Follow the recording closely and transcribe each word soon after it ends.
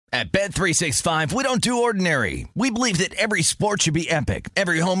At Bet365, we don't do ordinary. We believe that every sport should be epic.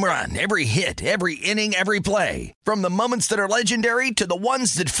 Every home run, every hit, every inning, every play. From the moments that are legendary to the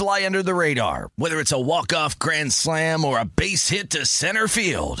ones that fly under the radar. Whether it's a walk-off grand slam or a base hit to center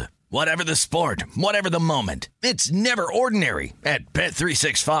field. Whatever the sport, whatever the moment. It's never ordinary at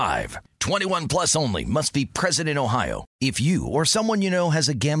Bet365. 21 plus only. Must be present in Ohio. If you or someone you know has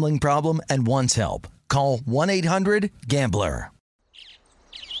a gambling problem and wants help, call 1-800-GAMBLER.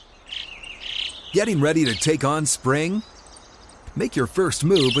 Getting ready to take on spring? Make your first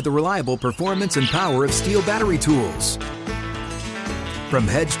move with the reliable performance and power of Steel battery tools. From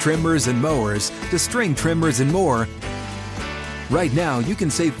hedge trimmers and mowers to string trimmers and more, right now you can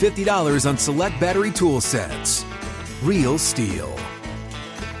save $50 on select battery tool sets. Real Steel.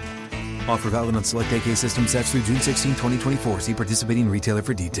 Offer valid on select AK system sets through June 16, 2024. See participating retailer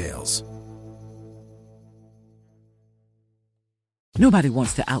for details. Nobody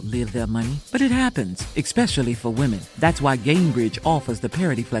wants to outlive their money, but it happens, especially for women. That's why Gainbridge offers the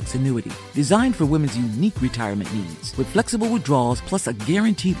Parity Flex annuity, designed for women's unique retirement needs, with flexible withdrawals plus a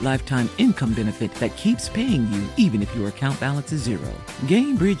guaranteed lifetime income benefit that keeps paying you even if your account balance is zero.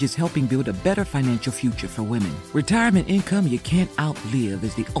 Gainbridge is helping build a better financial future for women. Retirement income you can't outlive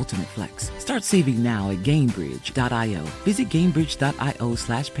is the ultimate flex. Start saving now at Gainbridge.io. Visit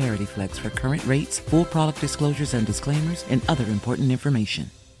Gainbridge.io/ParityFlex for current rates, full product disclosures and disclaimers, and other important information.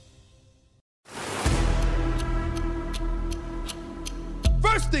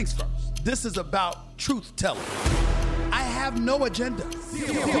 First things first, this is about truth telling. I have no agenda.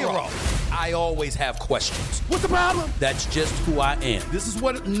 Zero. I always have questions. What's the problem? That's just who I am. This is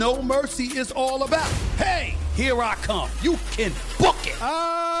what No Mercy is all about. Hey, here I come. You can book it.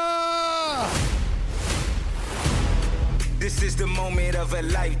 This is the moment of a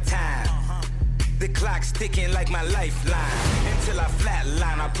lifetime. The clock's ticking like my lifeline. Until I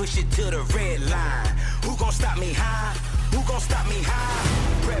flatline, I push it to the red line. Who gon' stop me high? Who gon' stop me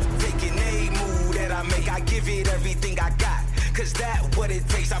high? Breathtaking, a move that I make. I give it everything I got. Cause that's what it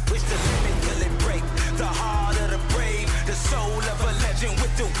takes. I push the limit till it break. The heart of the brave. The soul of a legend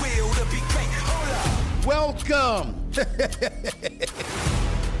with the will to be great. Hold up. Welcome.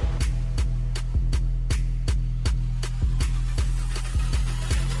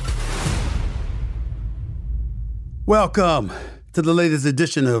 Welcome to the latest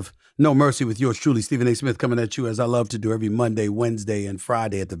edition of No Mercy with yours truly, Stephen A. Smith, coming at you as I love to do every Monday, Wednesday, and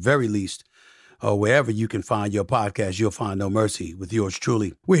Friday at the very least. Wherever you can find your podcast, you'll find No Mercy with yours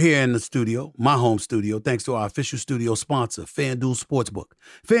truly. We're here in the studio, my home studio, thanks to our official studio sponsor, FanDuel Sportsbook.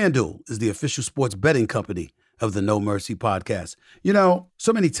 FanDuel is the official sports betting company of the No Mercy podcast. You know,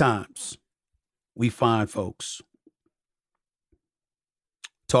 so many times we find folks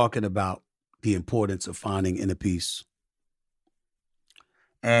talking about the importance of finding inner peace.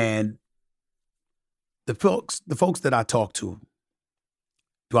 And the folks that I talk to,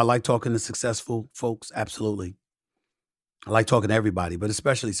 do I like talking to successful folks? Absolutely. I like talking to everybody, but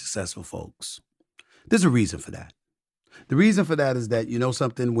especially successful folks. There's a reason for that. The reason for that is that, you know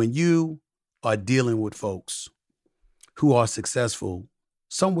something, when you are dealing with folks who are successful,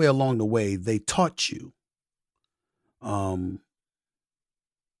 somewhere along the way, they taught you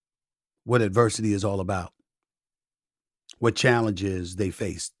what adversity is all about, what challenges they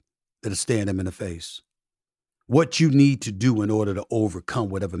faced that'll stand them in the face, what you need to do in order to overcome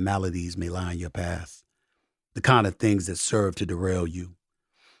whatever maladies may lie in your path, the kind of things that serve to derail you.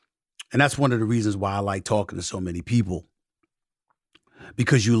 And that's one of the reasons why I like talking to so many people,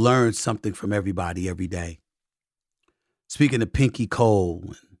 because you learn something from everybody every day. Speaking of Pinky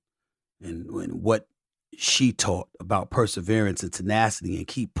Cole and what she taught about perseverance and tenacity and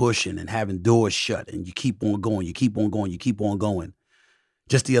keep pushing and having doors shut and you keep on going, you keep on going, you keep on going.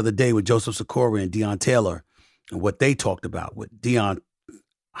 Just the other day with Joseph Sikora and Deion Taylor and what they talked about, with Deion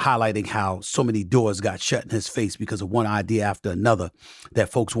highlighting how so many doors got shut in his face because of one idea after another that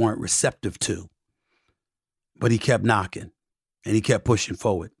folks weren't receptive to. But he kept knocking and he kept pushing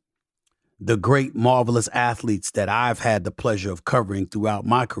forward. The great, marvelous athletes that I've had the pleasure of covering throughout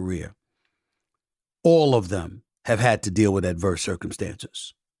my career, all of them have had to deal with adverse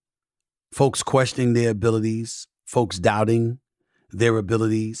circumstances. Folks questioning their abilities, folks doubting their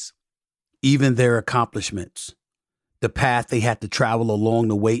abilities, even their accomplishments, the path they had to travel along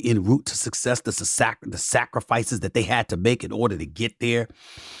the way en route to success, the sacrifices that they had to make in order to get there.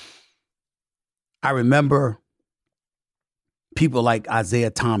 I remember people like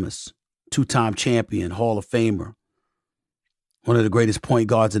Isaiah Thomas, two-time champion, Hall of Famer, one of the greatest point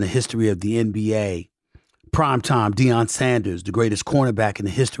guards in the history of the NBA. Primetime Deion Sanders, the greatest cornerback in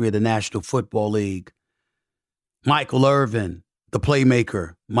the history of the National Football League. Michael Irvin, the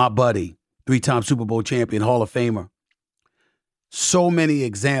playmaker, my buddy, 3-time Super Bowl champion, Hall of Famer. So many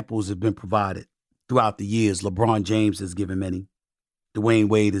examples have been provided throughout the years. LeBron James has given many. Dwayne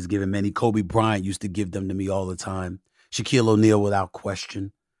Wade has given many. Kobe Bryant used to give them to me all the time. Shaquille O'Neal without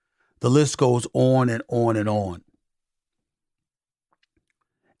question. The list goes on and on and on.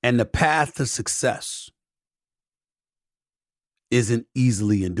 And the path to success isn't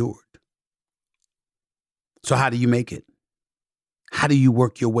easily endured. So how do you make it? How do you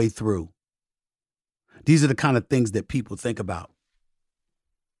work your way through? These are the kind of things that people think about.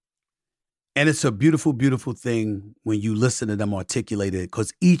 And it's a beautiful, beautiful thing when you listen to them articulate it,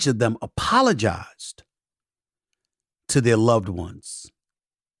 because each of them apologized to their loved ones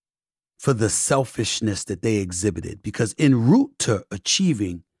for the selfishness that they exhibited. Because en route to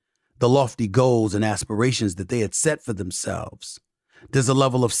achieving the lofty goals and aspirations that they had set for themselves, there's a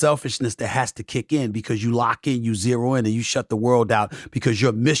level of selfishness that has to kick in, because you lock in, you zero in, and you shut the world out, because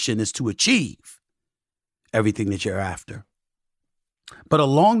your mission is to achieve everything that you're after. But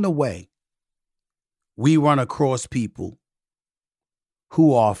along the way, we run across people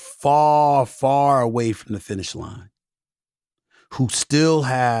who are far, far away from the finish line, who still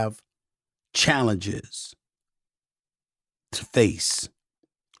have challenges to face,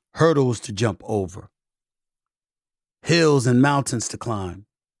 hurdles to jump over, hills and mountains to climb.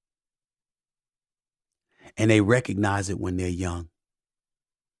 And they recognize it when they're young.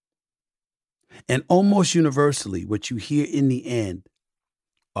 And almost universally, what you hear in the end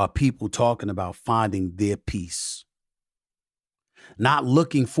are people talking about finding their peace. Not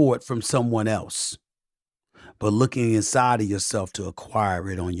looking for it from someone else, but looking inside of yourself to acquire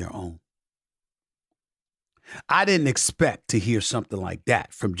it on your own. I didn't expect to hear something like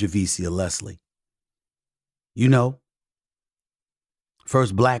that from Javicia Leslie. You know,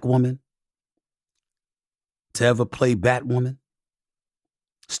 first black woman to ever play Batwoman.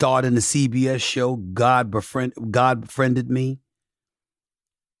 Starred in the CBS show God Befriended Me.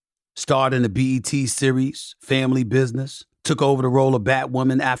 Starred in the BET series Family Business. Took over the role of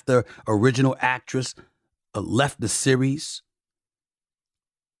Batwoman after original actress left the series.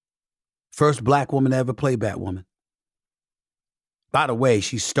 First black woman to ever play Batwoman. By the way,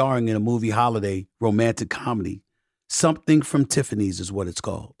 she's starring in a movie holiday romantic comedy. Something from Tiffany's is what it's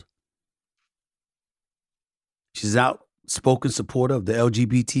called. She's an outspoken supporter of the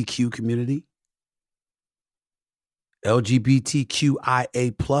LGBTQ community.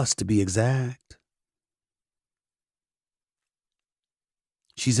 LGBTQIA+ to be exact.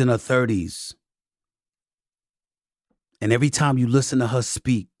 She's in her 30s. And every time you listen to her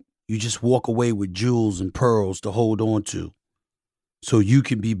speak, you just walk away with jewels and pearls to hold on to so you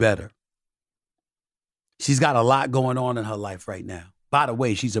can be better. She's got a lot going on in her life right now. By the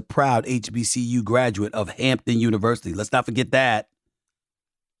way, she's a proud HBCU graduate of Hampton University. Let's not forget that.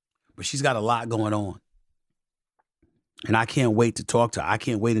 But she's got a lot going on. And I can't wait to talk to her. I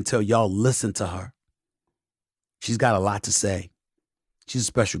can't wait until y'all listen to her. She's got a lot to say. She's a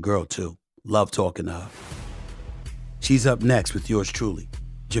special girl, too. Love talking to her. She's up next with yours truly,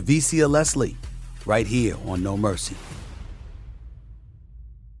 Javicia Leslie, right here on No Mercy.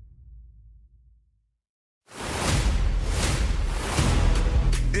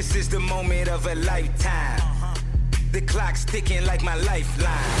 This is the moment of a lifetime. The clock's ticking like my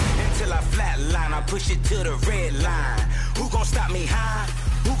lifeline. Until I flatline, I push it to the red line. Who gon' stop me high?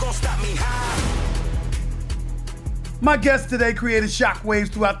 Who gon' stop me high? My guest today created shockwaves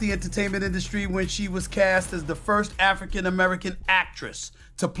throughout the entertainment industry when she was cast as the first African-American actress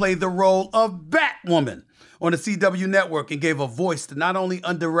to play the role of Batwoman on the CW network, and gave a voice to not only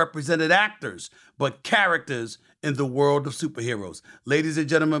underrepresented actors, but characters in the world of superheroes. Ladies and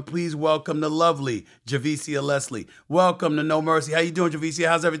gentlemen, please welcome the lovely Javicia Leslie. Welcome to No Mercy. How you doing, Javicia?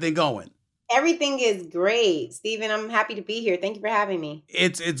 How's everything going? Everything is great, Stephen. I'm happy to be here. Thank you for having me.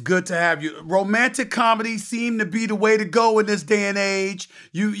 It's good to have you. Romantic comedies seem to be the way to go in this day and age.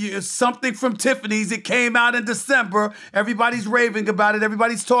 You Something from Tiffany's. It came out in December. Everybody's raving about it.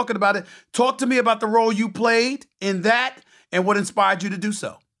 Everybody's talking about it. Talk to me about the role you played in that and what inspired you to do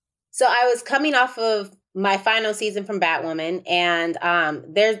so. So I was coming off of my final season from Batwoman, and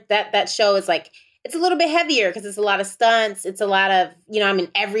there's that show is like, it's a little bit heavier because it's a lot of stunts. It's a lot of, I'm in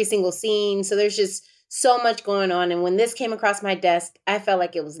every single scene. So there's just so much going on. And when this came across my desk, I felt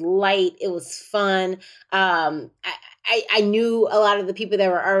like it was light. It was fun. I knew a lot of the people that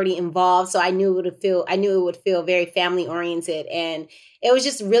were already involved. So I knew it would feel very family oriented. And it was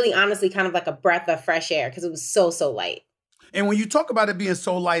just really honestly kind of like a breath of fresh air because it was so light. And when you talk about it being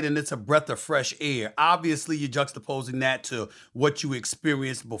so light and it's a breath of fresh air, obviously you're juxtaposing that to what you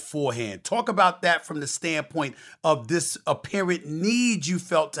experienced beforehand. Talk about that from the standpoint of this apparent need you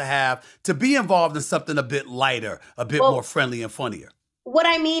felt to have to be involved in something a bit lighter, a bit more friendly and funnier. What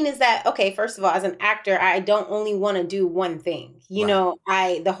I mean is that, okay, first of all, as an actor, I don't only want to do one thing. You know,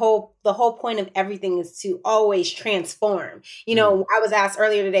 the whole point of everything is to always transform. You know, I was asked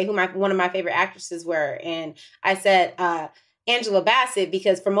earlier today who one of my favorite actresses were, and I said Angela Bassett,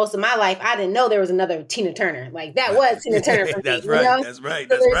 because for most of my life I didn't know there was another Tina Turner. Like that was Tina Turner for me. That's right. You know? That's right.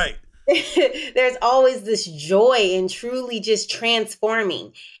 So that's right. There's always this joy in truly just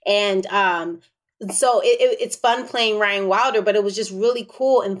transforming. And so it's fun playing Ryan Wilder, but it was just really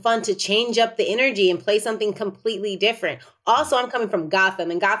cool and fun to change up the energy and play something completely different. Also, I'm coming from Gotham,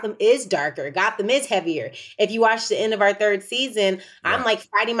 and Gotham is darker. Gotham is heavier. If you watch the end of our third season, I'm like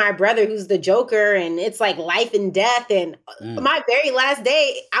fighting my brother who's the Joker, and it's like life and death. And my very last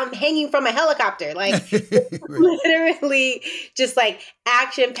day, I'm hanging from a helicopter. Like literally just like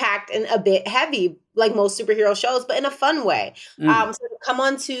action-packed and a bit heavy, like most superhero shows, but in a fun way. So to come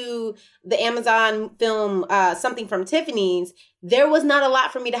on to the Amazon film, Something from Tiffany's, there was not a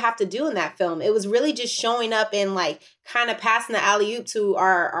lot for me to have to do in that film. It was really just showing up and like kind of passing the alley-oop to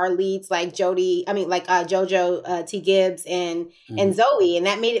our leads like Jojo T. Gibbs and Zoe. And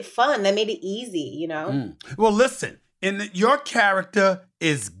that made it fun. That made it easy, you know? Well, listen, your character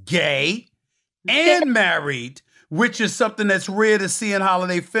is gay and married, which is something that's rare to see in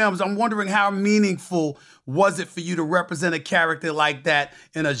holiday films. I'm wondering how meaningful was it for you to represent a character like that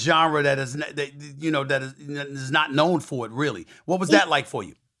in a genre that is not known for it, really? What was that like for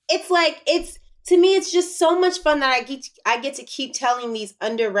you? To me, it's just so much fun that I get to keep telling these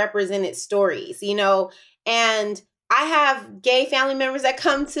underrepresented stories, you know, and I have gay family members that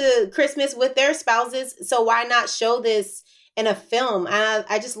come to Christmas with their spouses. So why not show this in a film? And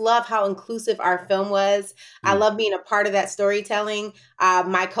I just love how inclusive our film was. I love being a part of that storytelling.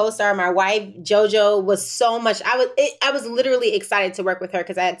 My co-star, my wife, JoJo, was so much. I was literally excited to work with her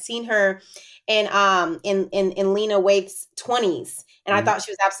because I had seen her in Lena Waithe's 20s, and I thought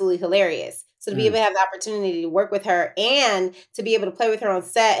she was absolutely hilarious. So to be able to have the opportunity to work with her and to be able to play with her on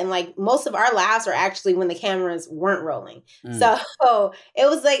set, and like most of our laughs are actually when the cameras weren't rolling. So it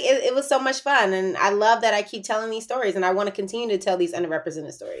was like, it was so much fun. And I love that I keep telling these stories, and I want to continue to tell these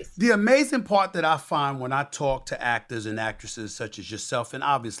underrepresented stories. The amazing part that I find when I talk to actors and actresses such as yourself and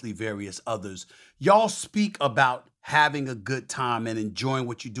obviously various others, y'all speak about having a good time and enjoying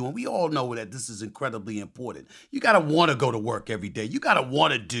what you do. And we all know that this is incredibly important. You got to want to go to work every day. You got to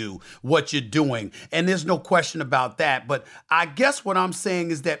want to do what you're doing. And there's no question about that. But I guess what I'm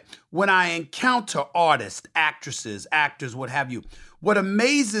saying is that when I encounter artists, actresses, actors, what have you, what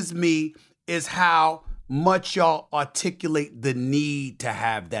amazes me is how much y'all articulate the need to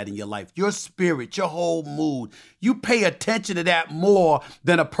have that in your life. Your spirit, your whole mood. You pay attention to that more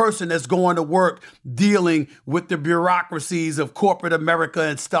than a person that's going to work dealing with the bureaucracies of corporate America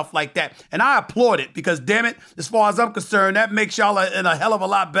and stuff like that. And I applaud it because, damn it, as far as I'm concerned, that makes y'all in a hell of a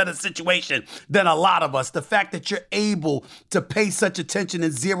lot better situation than a lot of us. The fact that you're able to pay such attention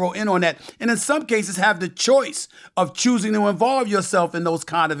and zero in on that, and in some cases have the choice of choosing to involve yourself in those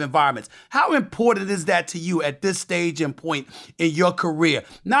kind of environments. How important is that to you at this stage and point in your career?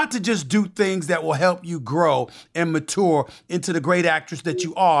 Not to just do things that will help you grow and mature into the great actress that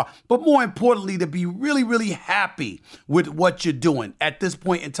you are, but more importantly, to be really, really happy with what you're doing at this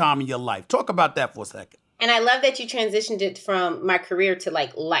point in time in your life. Talk about that for a second. And I love that you transitioned it from my career to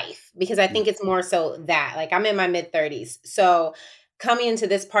like life, because I think it's more so that, like, I'm in my mid-30s. So coming into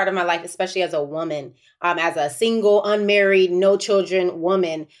this part of my life, especially as a woman, as a single, unmarried, no children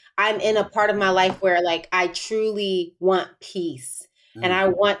woman, I'm in a part of my life where like I truly want peace. And I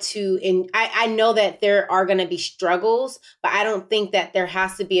want to, and I know that there are going to be struggles, but I don't think that there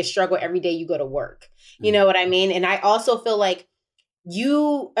has to be a struggle every day you go to work. You know what I mean? And I also feel like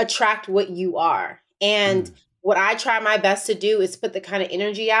you attract what you are. And what I try my best to do is put the kind of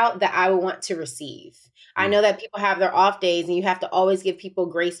energy out that I would want to receive. I know that people have their off days, and you have to always give people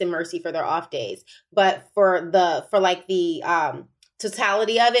grace and mercy for their off days. But for the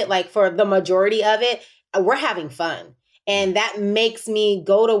totality of it, like for the majority of it, we're having fun. And that makes me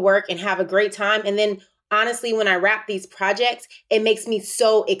go to work and have a great time. And then honestly, when I wrap these projects, it makes me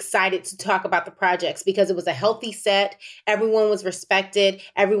so excited to talk about the projects because it was a healthy set. Everyone was respected.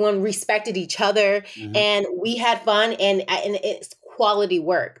 Everyone respected each other. And we had fun, and it's quality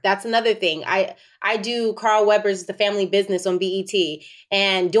work. That's another thing. I do Carl Weber's The Family Business on BET.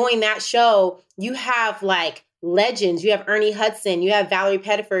 And doing that show, you have like legends. You have Ernie Hudson, you have Valerie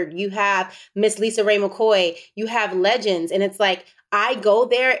Pettiford, you have Miss Lisa Ray McCoy, you have legends. And it's like, I go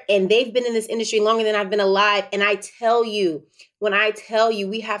there and they've been in this industry longer than I've been alive. And I tell you, when I tell you,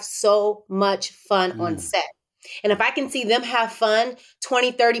 we have so much fun on set. And if I can see them have fun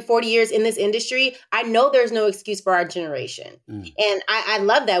 20, 30, 40 years in this industry, I know there's no excuse for our generation. And I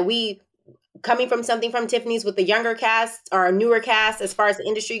love that. We, coming from something from Tiffany's with the younger cast or a newer cast as far as the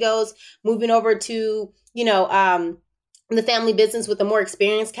industry goes, moving over to, you know, the family business with the more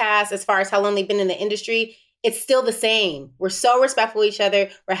experienced cast as far as how long they've been in the industry, it's still the same. We're so respectful of each other.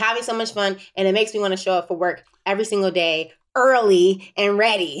 We're having so much fun. And it makes me want to show up for work every single day, early and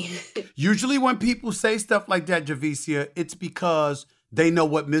ready. Usually when people say stuff like that, Javicia, it's because they know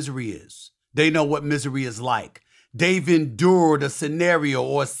what misery is. They know what misery is like. They've endured a scenario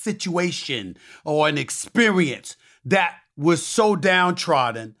or a situation or an experience that was so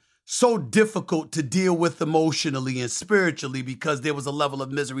downtrodden, so difficult to deal with emotionally and spiritually because there was a level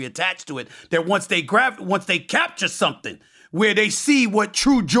of misery attached to it that once they capture something where they see what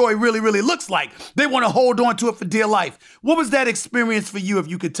true joy really, really looks like, they want to hold on to it for dear life. What was that experience for you, if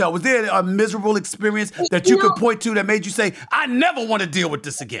you could tell? Was there a miserable experience that you could point to that made you say, I never want to deal with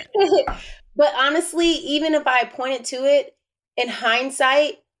this again? But honestly, even if I pointed to it, in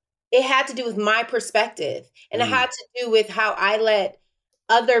hindsight, it had to do with my perspective. And it had to do with how I let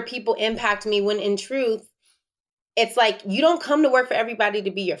other people impact me, when in truth, it's like, you don't come to work for everybody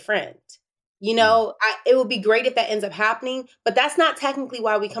to be your friend. You know, it would be great if that ends up happening, but that's not technically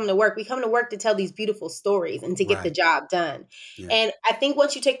why we come to work. We come to work to tell these beautiful stories and to get the job done. Yeah. And I think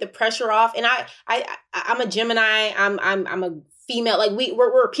once you take the pressure off, and I'm a Gemini, I'm a female, like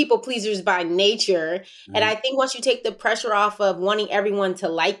we're people pleasers by nature. And I think once you take the pressure off of wanting everyone to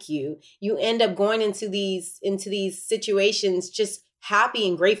like you, you end up going into these situations just happy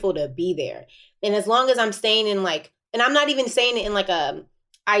and grateful to be there. And as long as I'm staying in like, and I'm not even saying it in like a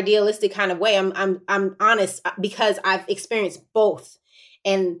idealistic kind of way. I'm honest because I've experienced both,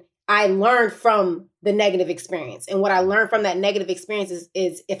 and I learned from the negative experience. And what I learned from that negative experience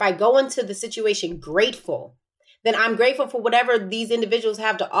is if I go into the situation grateful, then I'm grateful for whatever these individuals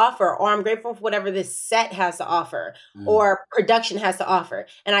have to offer, or I'm grateful for whatever this set has to offer or production has to offer.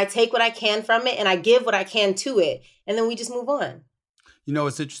 And I take what I can from it and I give what I can to it. And then we just move on. You know,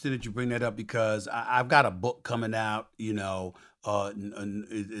 it's interesting that you bring that up because I've got a book coming out, you know,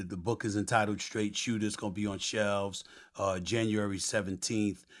 the book is entitled Straight Shooter. It's going to be on shelves January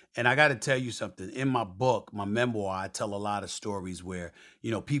 17th. And I got to tell you something. In my book, my memoir, I tell a lot of stories where, you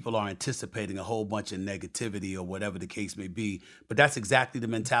know, people are anticipating a whole bunch of negativity or whatever the case may be. But that's exactly the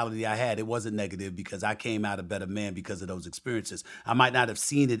mentality I had. It wasn't negative because I came out a better man because of those experiences. I might not have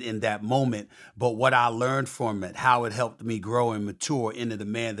seen it in that moment, but what I learned from it, how it helped me grow and mature into the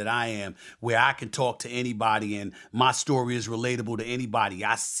man that I am, where I can talk to anybody and my story is relatable to anybody.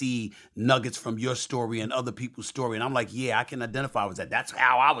 I see nuggets from your story and other people's story. And I'm like, yeah, I can identify with that. That's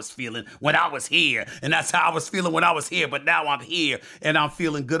how I was feeling when I was here. And that's how I was feeling when I was here. But now I'm here and I'm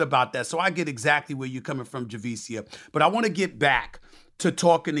feeling good about that. So I get exactly where you're coming from, Javicia. But I want to get back to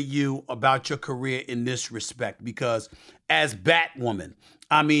talking to you about your career in this respect, because as Batwoman,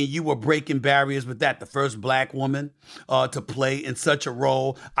 I mean, you were breaking barriers with that. The first Black woman to play in such a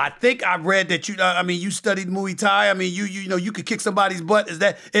role. I think I read that you studied Muay Thai. I mean, you know, you could kick somebody's butt. Is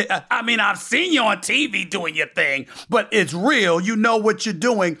that? I mean, I've seen you on TV doing your thing, but it's real. You know what you're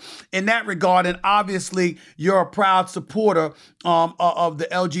doing in that regard, and obviously, you're a proud supporter of the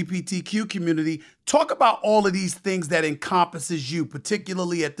LGBTQ community. Talk about all of these things that encompasses you,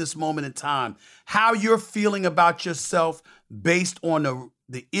 particularly at this moment in time. How you're feeling about yourself based on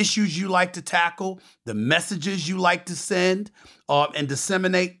the issues you like to tackle, the messages you like to send and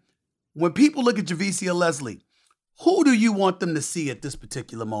disseminate. When people look at Javicia Leslie, who do you want them to see at this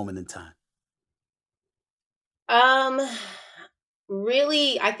particular moment in time?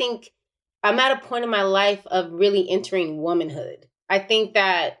 Really, I think I'm at a point in my life of really entering womanhood. I think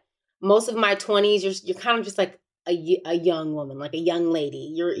that most of my 20s, you're kind of just like a young woman, like a young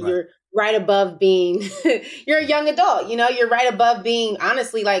lady. You're right above being, you're a young adult, you know, you're right above being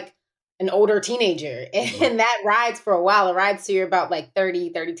honestly like an older teenager. And that rides for a while. It rides to you're about like 30,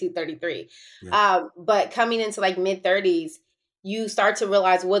 32, 33. Yeah. But coming into like mid 30s, you start to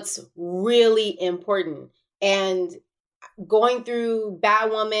realize what's really important. And going through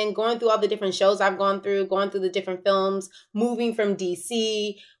Batwoman, going through all the different shows I've gone through the different films, moving from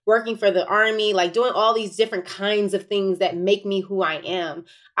DC, working for the Army, like doing all these different kinds of things that make me who I am.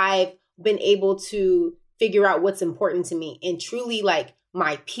 I've been able to figure out what's important to me, and truly like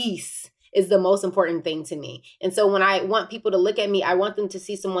my peace is the most important thing to me. And so when I want people to look at me, I want them to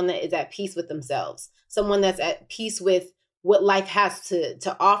see someone that is at peace with themselves, someone that's at peace with what life has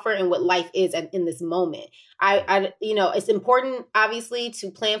to offer and what life is in this moment. It's important, obviously,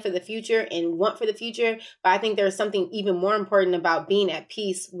 to plan for the future and want for the future. But I think there's something even more important about being at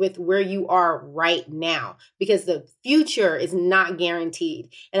peace with where you are right now, because the future is not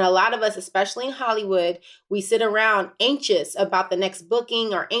guaranteed. And a lot of us, especially in Hollywood, we sit around anxious about the next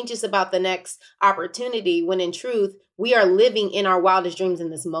booking or anxious about the next opportunity, when in truth, we are living in our wildest dreams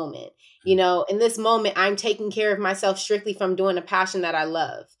in this moment. In this moment, I'm taking care of myself strictly from doing a passion that I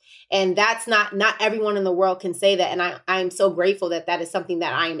love. And that's not everyone in the world can say that. And I'm so grateful that is something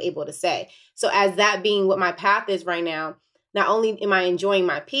that I am able to say. So as that being what my path is right now, not only am I enjoying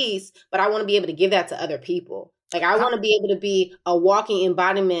my peace, but I want to be able to give that to other people. Like, I want to be able to be a walking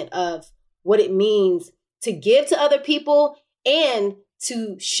embodiment of what it means to give to other people and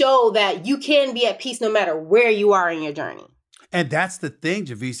to show that you can be at peace no matter where you are in your journey. And that's the thing,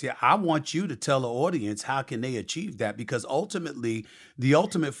 Javicia. I want you to tell the audience how can they achieve that, because ultimately, the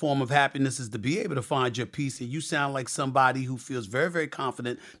ultimate form of happiness is to be able to find your peace. And you sound like somebody who feels very, very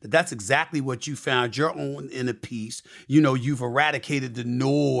confident that that's exactly what you found, your own inner peace. You've eradicated the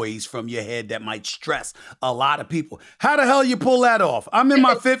noise from your head that might stress a lot of people. How the hell you pull that off? I'm in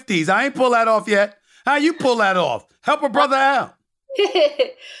my 50s. I ain't pull that off yet. How you pull that off? Help a brother out.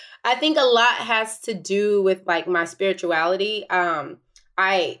 I think a lot has to do with like my spirituality.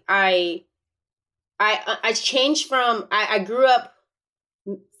 I changed from, I grew up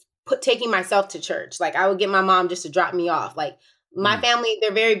taking myself to church. Like, I would get my mom just to drop me off. Like, my family,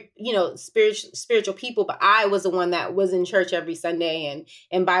 they're very, spiritual people, but I was the one that was in church every Sunday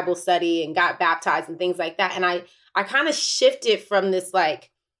and Bible study and got baptized and things like that. And I kind of shifted from this like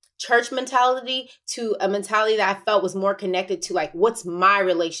church mentality to a mentality that I felt was more connected to like, what's my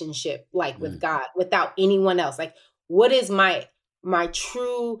relationship like with God without anyone else? Like, what is my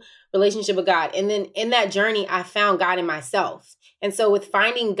true relationship with God? And then in that journey, I found God in myself. And so with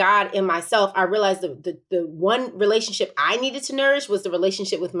finding God in myself, I realized the one relationship I needed to nourish was the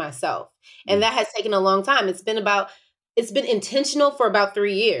relationship with myself. And that has taken a long time. It's been intentional for about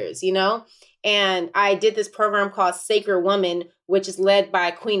 3 years, And I did this program called Sacred Woman, which is led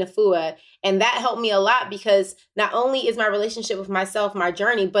by Queen Afua. And that helped me a lot, because not only is my relationship with myself my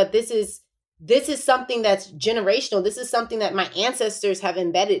journey, but this is something that's generational. This is something that my ancestors have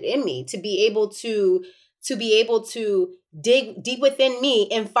embedded in me to be able to dig deep within me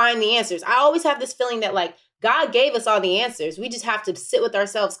and find the answers. I always have this feeling that like God gave us all the answers. We just have to sit with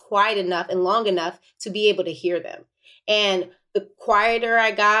ourselves quiet enough and long enough to be able to hear them. And the quieter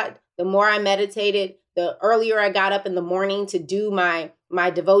I got, the more I meditated, the earlier I got up in the morning to do my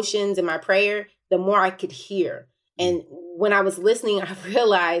devotions and my prayer, the more I could hear. And when I was listening, I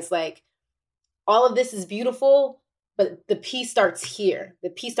realized like all of this is beautiful, but the peace starts here. The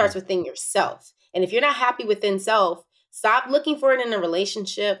peace starts within yourself. And if you're not happy within self, stop looking for it in a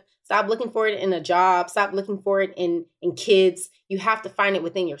relationship. Stop looking for it in a job. Stop looking for it in kids. You have to find it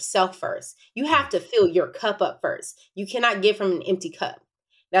within yourself first. You have to fill your cup up first. You cannot give from an empty cup.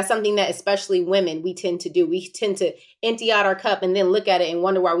 That's something that especially women, we tend to do. We tend to empty out our cup and then look at it and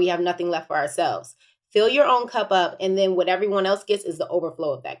wonder why we have nothing left for ourselves. Fill your own cup up, and then what everyone else gets is the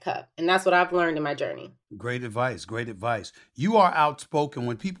overflow of that cup. And that's what I've learned in my journey. Great advice. Great advice. You are outspoken.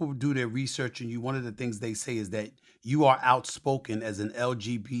 When people do their research on you, one of the things they say is that you are outspoken as an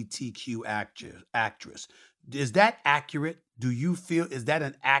LGBTQ actress. Is that accurate? Do you feel, is that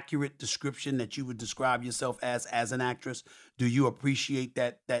an accurate description that you would describe yourself as an actress? Do you appreciate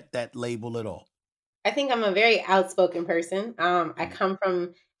that label at all? I think I'm a very outspoken person. I come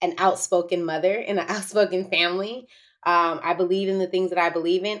from an outspoken mother and an outspoken family. I believe in the things that I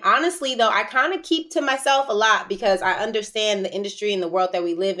believe in. Honestly, though, I kind of keep to myself a lot because I understand the industry and the world that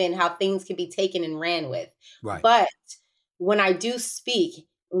we live in, how things can be taken and ran with. Right. But when I do speak,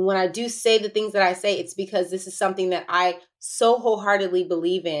 when I do say the things that I say, it's because this is something that I so wholeheartedly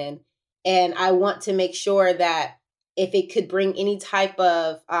believe in. And I want to make sure that if it could bring any type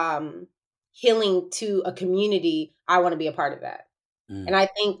of healing to a community, I want to be a part of that. And I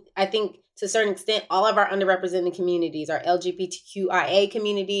think to a certain extent, all of our underrepresented communities, our LGBTQIA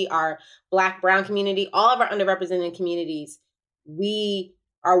community, our Black, Brown community, all of our underrepresented communities, we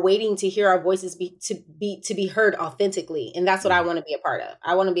are waiting to hear our voices to be heard authentically. And that's what I want to be a part of.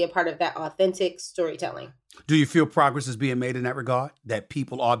 I want to be a part of that authentic storytelling. Do you feel progress is being made in that regard? That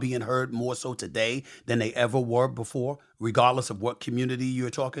people are being heard more so today than they ever were before, regardless of what community you're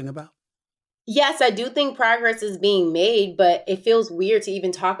talking about? Yes, I do think progress is being made, but it feels weird to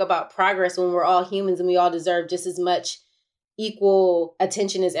even talk about progress when we're all humans and we all deserve just as much equal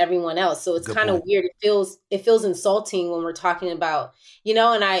attention as everyone else. So it's kind of weird. It feels insulting when we're talking about, and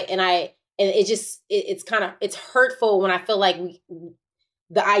it's hurtful when I feel like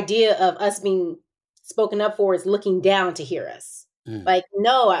the idea of us being spoken up for is looking down to hear us. Like,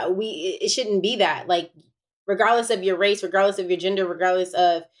 no, it shouldn't be that. Like, regardless of your race, regardless of your gender, regardless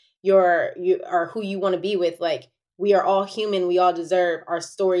of or who you want to be with, like, we are all human. We all deserve our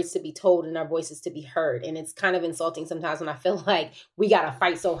stories to be told and our voices to be heard. And it's kind of insulting sometimes when I feel like we got to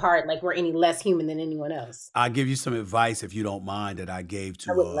fight so hard, like we're any less human than anyone else. I'll give you some advice, if you don't mind, that I gave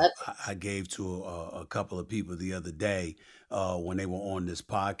to a couple of people the other day when they were on this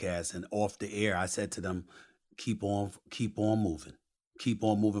podcast, and off the air, I said to them, keep on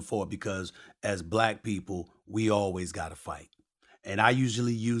moving forward, because as Black people, we always got to fight. And I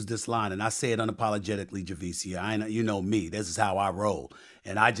usually use this line, and I say it unapologetically, Javicia. You know me. This is how I roll.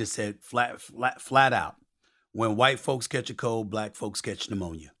 And I just said flat out, when white folks catch a cold, Black folks catch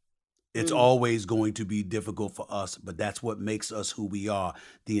pneumonia. It's always going to be difficult for us, but that's what makes us who we are.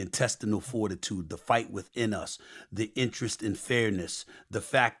 The intestinal fortitude, the fight within us, the interest in fairness, the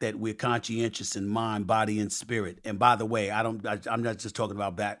fact that we're conscientious in mind, body, and spirit. And by the way, I'm not just talking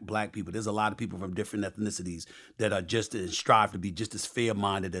about Black people. There's a lot of people from different ethnicities that are just strive to be just as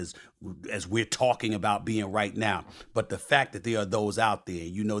fair-minded as we're talking about being right now. But the fact that there are those out there,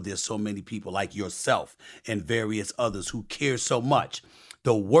 there's so many people like yourself and various others who care so much.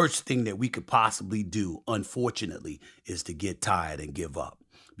 The worst thing that we could possibly do, unfortunately, is to get tired and give up,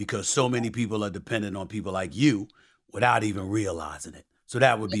 because so many people are dependent on people like you without even realizing it. So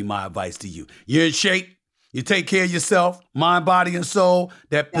that would be my advice to you. You're in shape. You take care of yourself, mind, body, and soul.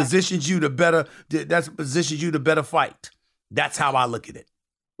 That positions you to better. That positions you to better fight. That's how I look at it.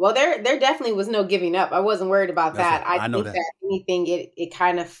 Well, there definitely was no giving up. I wasn't worried about that. Right. I know think that anything, it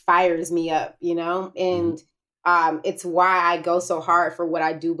kind of fires me up, and. It's why I go so hard for what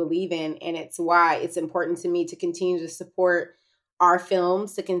I do believe in. And it's why it's important to me to continue to support our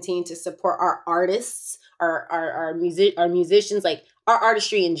films, to continue to support our artists, our musicians, like our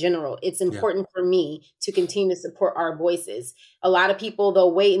artistry in general. It's important for me to continue to support our voices. A lot of people,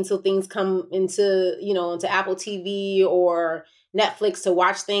 they'll wait until things come into Apple TV or Netflix to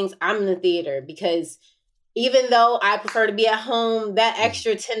watch things. I'm in the theater, because even though I prefer to be at home, that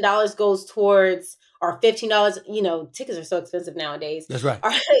extra $10 goes towards, or $15, tickets are so expensive nowadays. That's right.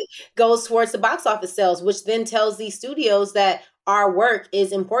 Goes towards the box office sales, which then tells these studios that our work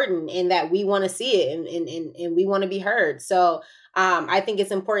is important and that we want to see it and we want to be heard. So I think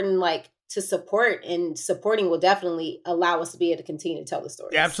it's important, to support, and supporting will definitely allow us to be able to continue to tell the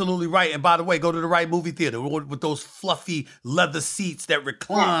story. Absolutely right. And by the way, go to the right movie theater with those fluffy leather seats that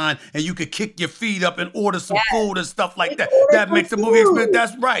recline, and you could kick your feet up and order some food and stuff like that. That makes the movie experience.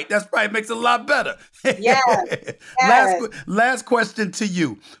 That's right. It makes it a lot better. Last question to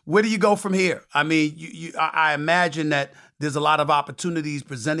you. Where do you go from here? I mean, I imagine that there's a lot of opportunities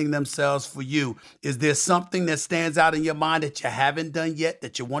presenting themselves for you. Is there something that stands out in your mind that you haven't done yet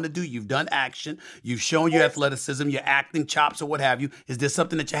that you want to do? You've done action. You've shown your athleticism, your acting chops, or what have you. Is there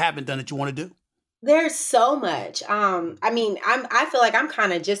something that you haven't done that you want to do? There's so much. I feel like I'm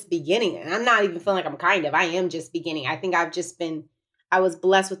kind of just beginning, and I'm not even feeling like I am just beginning. I think I was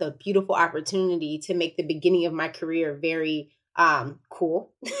blessed with a beautiful opportunity to make the beginning of my career very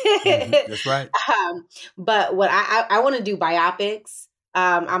cool. That's right. But what I want to do biopics.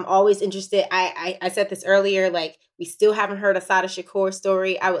 I'm always interested. I said this earlier, we still haven't heard a Sada Shakur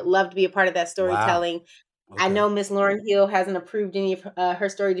story. I would love to be a part of that storytelling. Wow. Okay. I know Miss Lauryn Hill hasn't approved any of her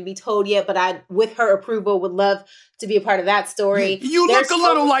story to be told yet, but I, with her approval, would love to be a part of that story. You look a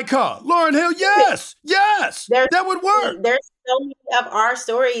little like her. Lauryn Hill, yes, that would work. There's so many of our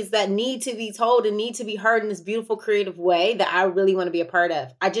stories that need to be told and need to be heard in this beautiful, creative way that I really want to be a part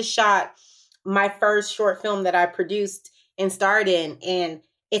of. I just shot my first short film that I produced and starred in, and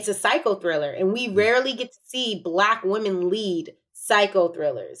it's a psycho thriller, and we rarely get to see Black women lead psycho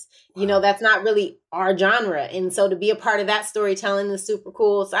thrillers. Wow. That's not really our genre. And so to be a part of that storytelling is super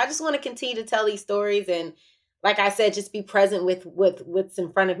cool. So I just want to continue to tell these stories. And like I said, just be present with what's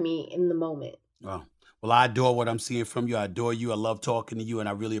in front of me in the moment. Wow. Well, I adore what I'm seeing from you. I adore you. I love talking to you. And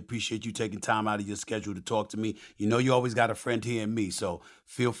I really appreciate you taking time out of your schedule to talk to me. You always got a friend here in me. So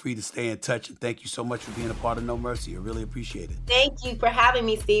feel free to stay in touch. And thank you so much for being a part of No Mercy. I really appreciate it. Thank you for having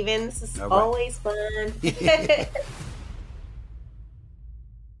me, Steven. This is always fun.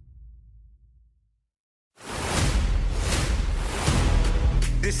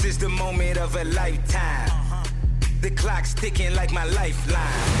 This is the moment of a lifetime. The clock's ticking like my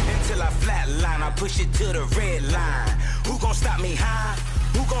lifeline. Until I flatline, I push it to the red line. Who gon' stop me high?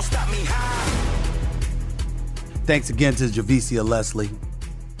 Who gon' stop me high? Thanks again to Javicia Leslie.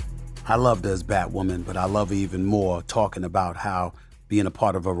 I loved her as Batwoman, but I love her even more talking about how being a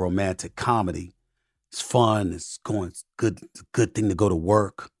part of a romantic comedy is fun, it's good, it's a good thing to go to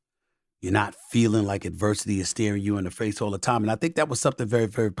work. You're not feeling like adversity is staring you in the face all the time. And I think that was something very,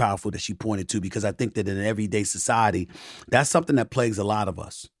 very powerful that she pointed to, because I think that in everyday society, that's something that plagues a lot of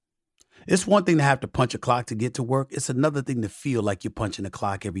us. It's one thing to have to punch a clock to get to work. It's another thing to feel like you're punching a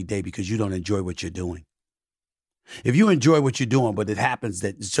clock every day because you don't enjoy what you're doing. If you enjoy what you're doing, but it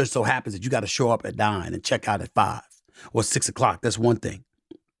just so happens that you got to show up at 9 and check out at 5 or 6 o'clock, that's one thing.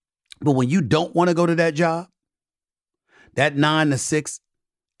 But when you don't want to go to that job, that 9 to 6,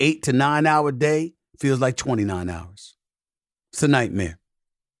 8 to 9 hour day feels like 29 hours. It's a nightmare.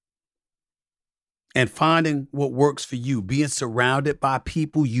 And finding what works for you, being surrounded by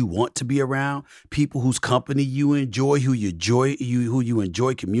people you want to be around, people whose company you enjoy, who you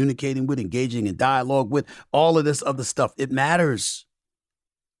enjoy communicating with, engaging in dialogue with, all of this other stuff, it matters.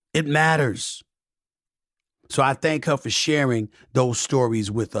 It matters. So I thank her for sharing those stories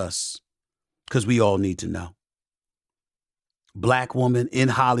with us, because we all need to know. Black woman in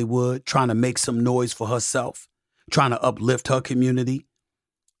Hollywood trying to make some noise for herself, trying to uplift her community,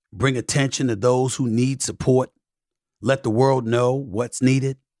 bring attention to those who need support, let the world know what's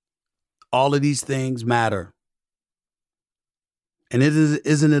needed. All of these things matter. And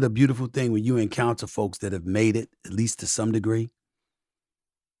isn't it a beautiful thing when you encounter folks that have made it, at least to some degree,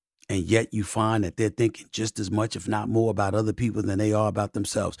 and yet you find that they're thinking just as much, if not more, about other people than they are about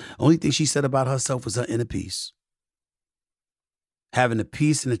themselves. Only thing she said about herself was her inner peace. Having the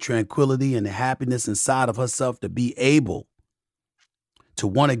peace and the tranquility and the happiness inside of herself to be able to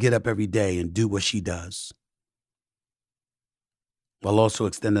want to get up every day and do what she does, while also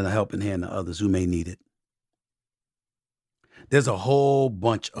extending a helping hand to others who may need it. There's a whole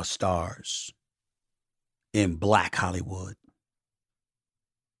bunch of stars in Black Hollywood.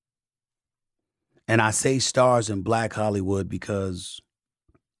 And I say stars in Black Hollywood because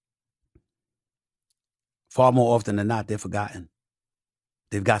far more often than not, they're forgotten.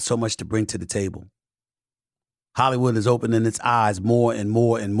 They've got so much to bring to the table. Hollywood is opening its eyes more and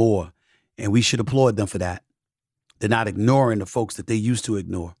more and more, and we should applaud them for that. They're not ignoring the folks that they used to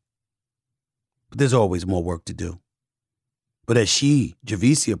ignore. But there's always more work to do. But as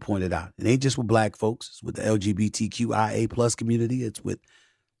Javicia pointed out, it ain't just with Black folks. It's with the LGBTQIA plus community. It's with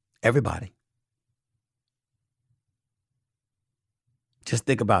everybody. Just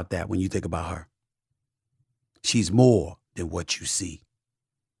think about that when you think about her. She's more than what you see.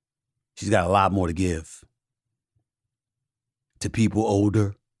 She's got a lot more to give to people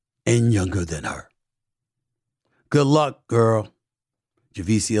older and younger than her. Good luck, girl.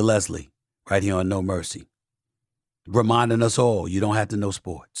 Javicia Leslie, right here on No Mercy. Reminding us all, you don't have to know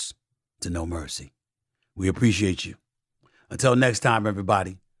sports to know mercy. We appreciate you. Until next time,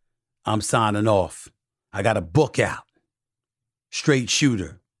 everybody, I'm signing off. I got a book out. Straight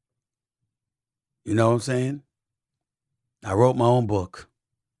Shooter. You know what I'm saying? I wrote my own book.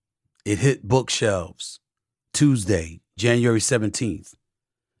 It hit bookshelves Tuesday, January 17th.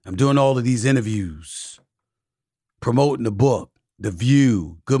 I'm doing all of these interviews, promoting the book, The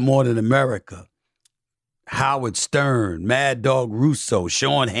View, Good Morning America, Howard Stern, Mad Dog Russo,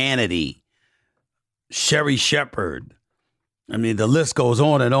 Sean Hannity, Sherry Shepherd. I mean, the list goes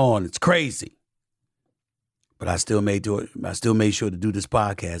on and on. It's crazy. But I still made sure to do this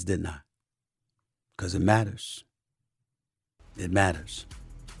podcast, didn't I? Because it matters. It matters.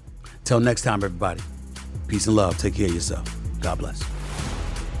 Till next time, everybody. Peace and love. Take care of yourself. God bless.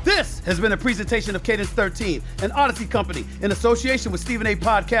 This has been a presentation of Cadence 13, an Odyssey company in association with Stephen A.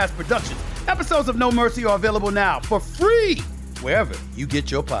 Podcast Productions. Episodes of No Mercy are available now for free wherever you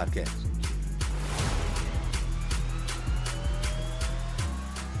get your podcasts.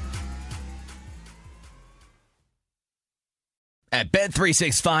 At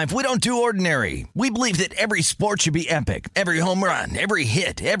Bet365, we don't do ordinary. We believe that every sport should be epic. Every home run, every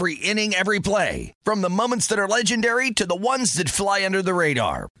hit, every inning, every play. From the moments that are legendary to the ones that fly under the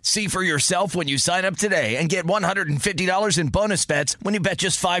radar. See for yourself when you sign up today and get $150 in bonus bets when you bet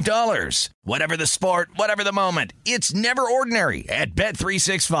just $5. Whatever the sport, whatever the moment, it's never ordinary at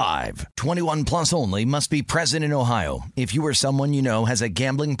Bet365. 21 plus only. Must be present in Ohio. If you or someone you know has a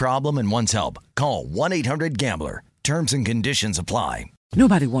gambling problem and wants help, call 1-800-GAMBLER. Terms and conditions apply.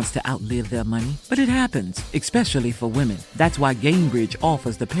 Nobody wants to outlive their money, but it happens, especially for women. That's why Gainbridge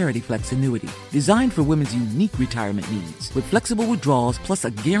offers the Parity Flex annuity, designed for women's unique retirement needs, with flexible withdrawals plus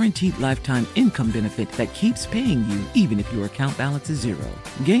a guaranteed lifetime income benefit that keeps paying you even if your account balance is zero.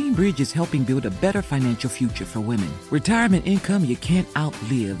 Gainbridge is helping build a better financial future for women. Retirement income you can't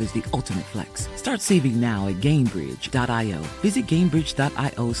outlive is the ultimate flex. Start saving now at Gainbridge.io. Visit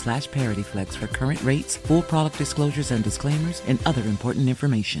Gainbridge.io/ParityFlex for current rates, full product disclosures and disclaimers, and other important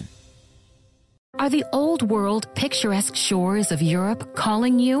information. Are the old world picturesque shores of Europe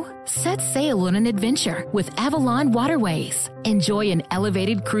calling you? Set sail on an adventure with Avalon Waterways. Enjoy an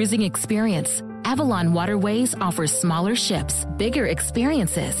elevated cruising experience. Avalon Waterways offers smaller ships, bigger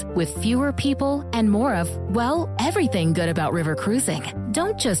experiences, with fewer people and more of, well, everything good about river cruising.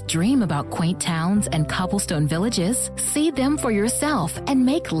 Don't just dream about quaint towns and cobblestone villages. See them for yourself and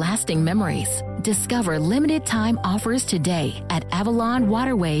make lasting memories. Discover limited time offers today at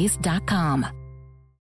AvalonWaterways.com.